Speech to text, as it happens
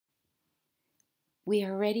We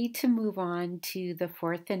are ready to move on to the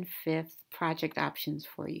fourth and fifth project options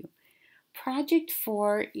for you. Project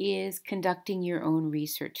 4 is conducting your own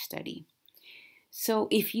research study. So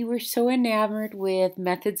if you were so enamored with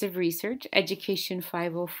methods of research, Education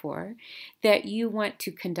 504, that you want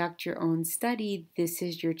to conduct your own study, this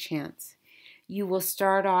is your chance. You will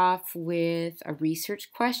start off with a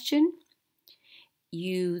research question.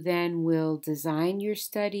 You then will design your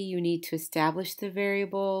study. You need to establish the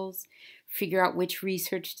variables, figure out which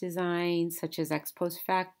research design, such as ex post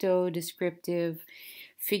facto, descriptive,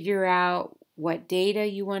 figure out what data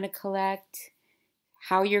you want to collect,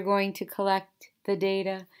 how you're going to collect the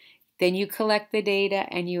data. Then you collect the data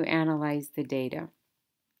and you analyze the data.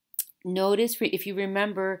 Notice, if you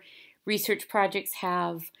remember, research projects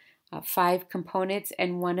have 5 components,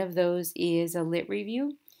 and one of those is a lit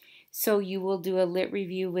review. So you will do a lit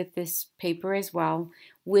review with this paper as well,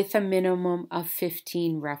 with a minimum of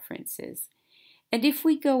 15 references. And if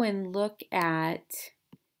we go and look at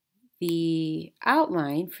the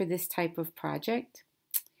outline for this type of project,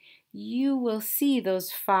 you will see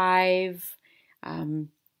those 5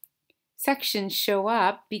 sections show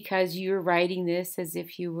up because you're writing this as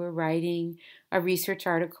if you were writing a research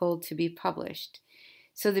article to be published.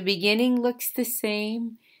 So the beginning looks the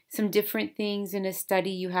same. Some different things in a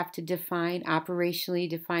study you have to define, operationally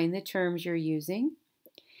define the terms you're using.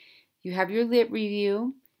 You have your lit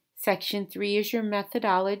review. Section 3 is your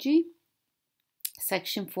methodology.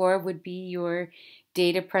 Section 4 would be your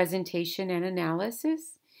data presentation and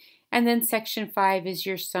analysis. And then section 5 is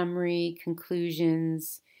your summary,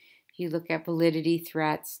 conclusions. You look at validity,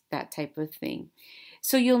 threats, that type of thing.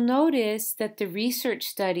 So you'll notice that the research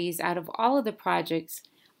studies out of all of the projects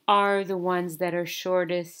are the ones that are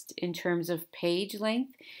shortest in terms of page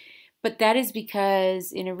length. But that is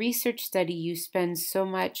because in a research study, you spend so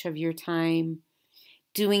much of your time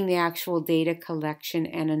doing the actual data collection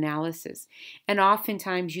and analysis. And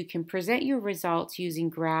oftentimes you can present your results using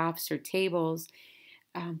graphs or tables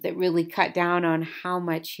that really cut down on how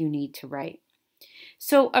much you need to write.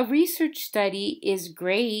 So a research study is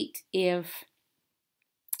great if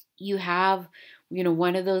you have,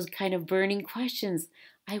 one of those kind of burning questions.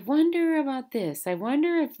 I wonder about this. I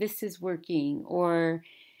wonder if this is working, or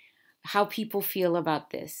how people feel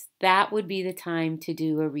about this. That would be the time to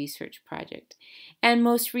do a research project. And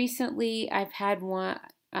most recently, I've had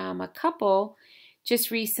a couple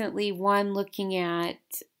just recently, one looking at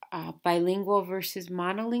bilingual versus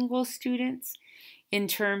monolingual students in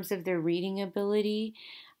terms of their reading ability.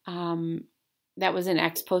 That was an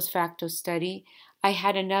ex post facto study. I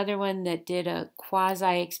had another one that did a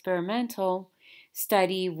quasi-experimental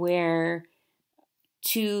study where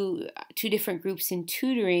two different groups in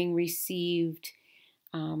tutoring received,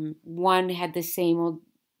 one had the same old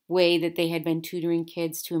way that they had been tutoring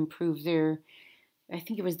kids to improve their, I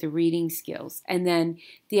think it was the reading skills. And then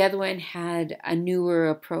the other one had a newer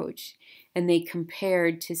approach, and they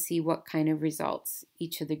compared to see what kind of results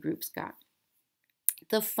each of the groups got.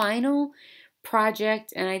 The final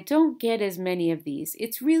project, and I don't get as many of these,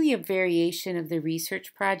 it's really a variation of the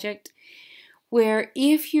research project, where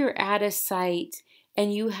if you're at a site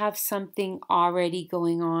and you have something already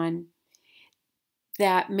going on,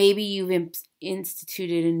 that maybe you've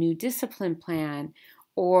instituted a new discipline plan,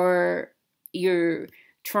 or you're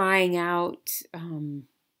trying out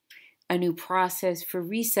a new process for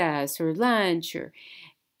recess or lunch,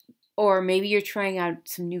 or maybe you're trying out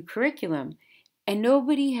some new curriculum, and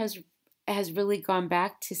nobody has really gone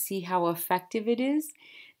back to see how effective it is.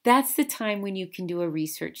 That's the time when you can do a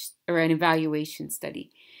research or an evaluation study.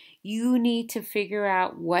 You need to figure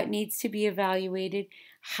out what needs to be evaluated,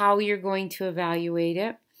 how you're going to evaluate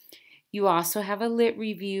it. You also have a lit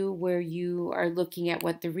review where you are looking at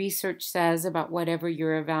what the research says about whatever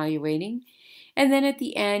you're evaluating. And then at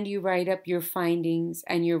the end, you write up your findings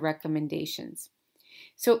and your recommendations.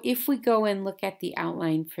 So if we go and look at the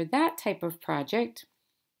outline for that type of project,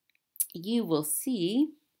 you will see,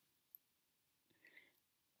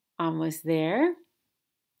 almost there,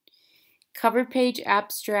 cover page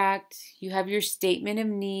abstract, you have your statement of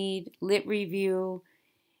need, lit review,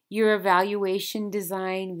 your evaluation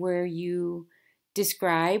design where you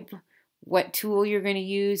describe what tool you're going to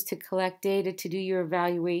use to collect data to do your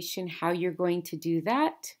evaluation, how you're going to do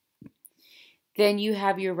that. Then you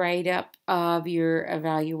have your write-up of your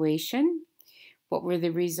evaluation. What were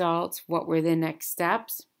the results? What were the next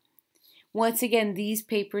steps? Once again, these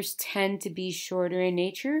papers tend to be shorter in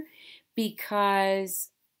nature because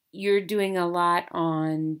you're doing a lot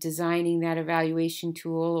on designing that evaluation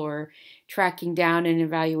tool or tracking down an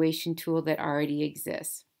evaluation tool that already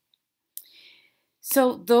exists.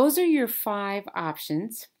 So those are your 5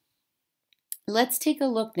 options. Let's take a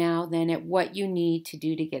look now then at what you need to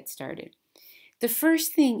do to get started. The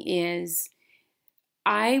first thing is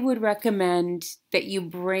I would recommend that you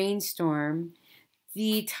brainstorm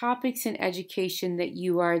the topics in education that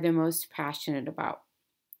you are the most passionate about.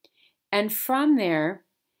 And from there,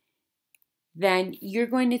 then you're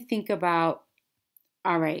going to think about,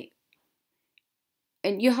 all right,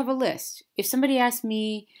 and you'll have a list. If somebody asks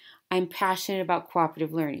me, I'm passionate about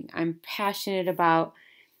cooperative learning, I'm passionate about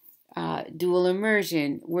dual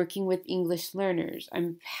immersion, working with English learners,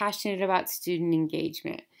 I'm passionate about student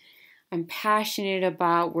engagement, I'm passionate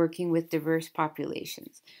about working with diverse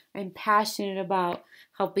populations, I'm passionate about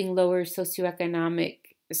helping lower socioeconomic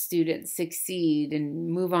students succeed and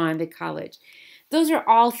move on to college. Those are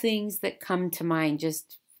all things that come to mind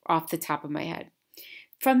just off the top of my head.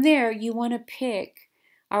 From there, you want to pick,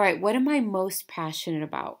 all right, what am I most passionate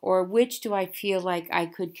about? Or which do I feel like I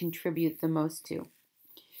could contribute the most to?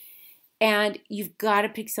 And you've got to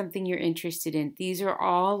pick something you're interested in. These are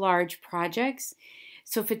all large projects.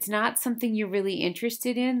 So if it's not something you're really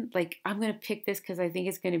interested in, like I'm going to pick this because I think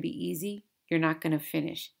it's going to be easy, you're not going to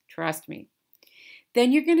finish. Trust me.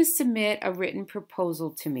 Then you're going to submit a written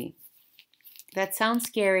proposal to me. That sounds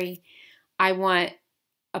scary. I want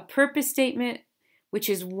a purpose statement, which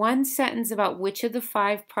is one sentence about which of the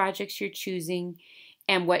 5 projects you're choosing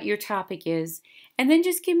and what your topic is. And then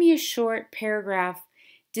just give me a short paragraph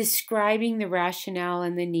describing the rationale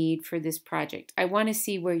and the need for this project. I want to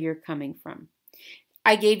see where you're coming from.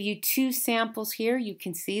 I gave you 2 samples here. You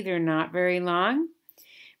can see they're not very long,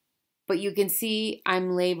 but you can see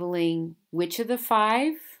I'm labeling which of the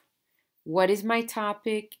 5, what is my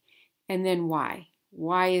topic, and then why.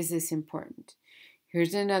 Why is this important?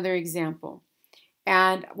 Here's another example.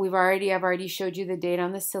 And I've already showed you the date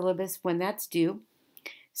on the syllabus when that's due.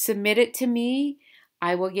 Submit it to me.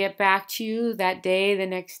 I will get back to you that day, the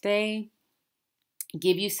next day,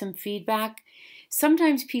 give you some feedback.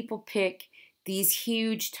 Sometimes people pick these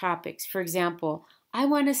huge topics. For example, I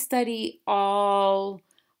want to study all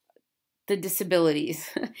the disabilities.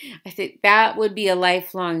 I think that would be a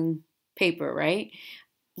lifelong paper, right?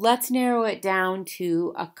 Let's narrow it down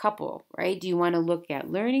to a couple, right? Do you want to look at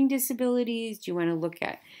learning disabilities? Do you want to look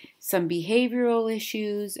at some behavioral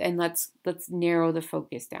issues? And let's narrow the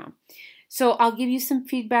focus down. So I'll give you some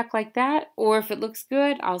feedback like that, or if it looks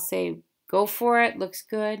good, I'll say, go for it, looks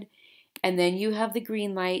good. And then you have the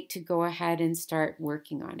green light to go ahead and start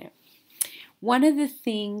working on it. One of the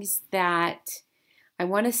things that I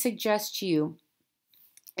want to suggest to you,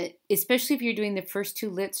 especially if you're doing the first 2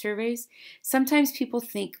 lit surveys, sometimes people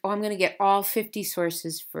think, oh, I'm going to get all 50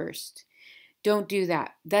 sources first. Don't do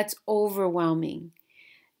that. That's overwhelming.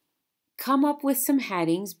 Come up with some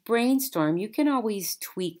headings, brainstorm. You can always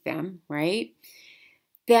tweak them, right?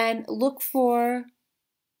 Then look for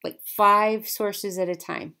like 5 sources at a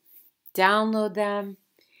time. Download them.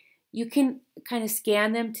 You can kind of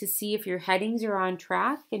scan them to see if your headings are on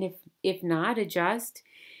track, and if not, adjust.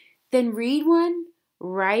 Then read one,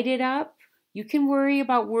 write it up. You can worry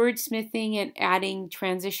about wordsmithing and adding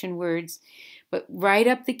transition words, but write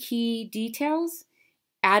up the key details,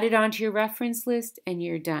 add it onto your reference list, and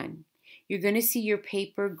you're done. You're going to see your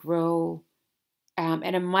paper grow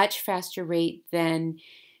at a much faster rate than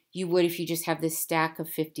you would if you just have this stack of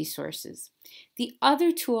 50 sources. The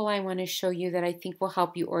other tool I want to show you that I think will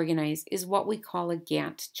help you organize is what we call a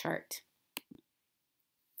Gantt chart.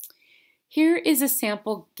 Here is a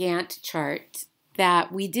sample Gantt chart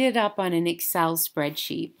that we did up on an Excel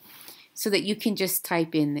spreadsheet so that you can just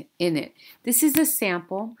type in it. This is a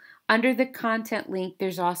sample. Under the content link,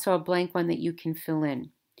 there's also a blank one that you can fill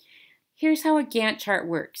in. Here's how a Gantt chart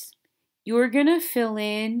works. You're going to fill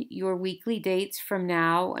in your weekly dates from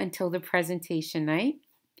now until the presentation night.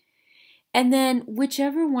 And then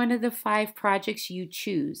whichever one of the 5 projects you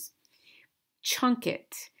choose, chunk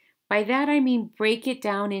it. By that I mean break it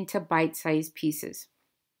down into bite-sized pieces.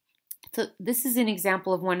 So this is an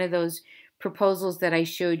example of one of those proposals that I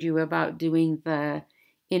showed you about doing the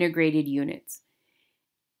integrated units.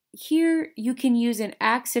 Here you can use an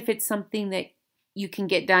X if it's something that you can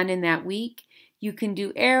get done in that week. You can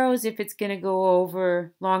do arrows if it's going to go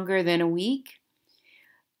over longer than a week.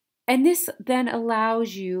 And this then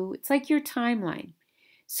allows you, it's like your timeline.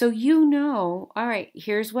 So you know, all right,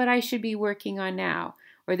 here's what I should be working on now.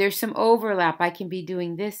 Or there's some overlap. I can be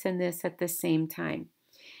doing this and this at the same time.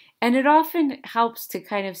 And it often helps to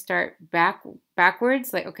kind of start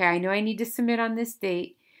backwards. Like, okay, I know I need to submit on this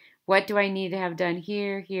date. What do I need to have done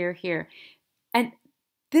here, here, here? And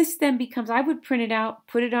this then becomes, I would print it out,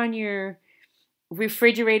 put it on your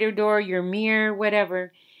refrigerator door, your mirror,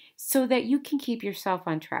 whatever, so that you can keep yourself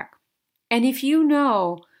on track. And if you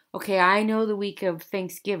know, Okay, I know the week of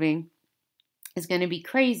Thanksgiving is going to be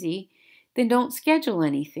crazy, then don't schedule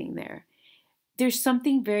anything there. There's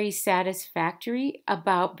something very satisfactory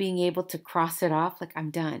about being able to cross it off like, I'm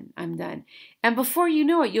done, I'm done. And before you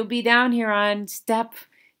know it, you'll be down here on step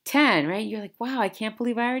 10, right? You're like, wow, I can't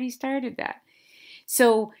believe I already started that.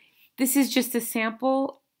 So this is just a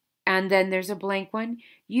sample, and then there's a blank one.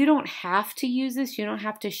 You don't have to use this. You don't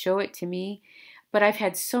have to show it to me. But I've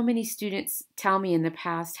had so many students tell me in the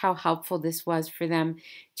past how helpful this was for them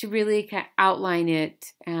to really kind of outline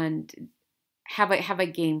it and have a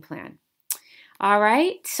game plan. All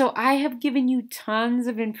right, so I have given you tons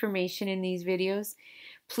of information in these videos.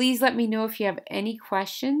 Please let me know if you have any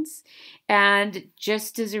questions. And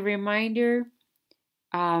just as a reminder,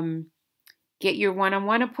 get your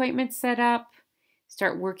one-on-one appointment set up,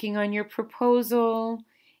 start working on your proposal,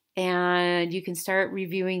 and you can start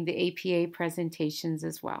reviewing the APA presentations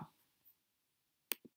as well.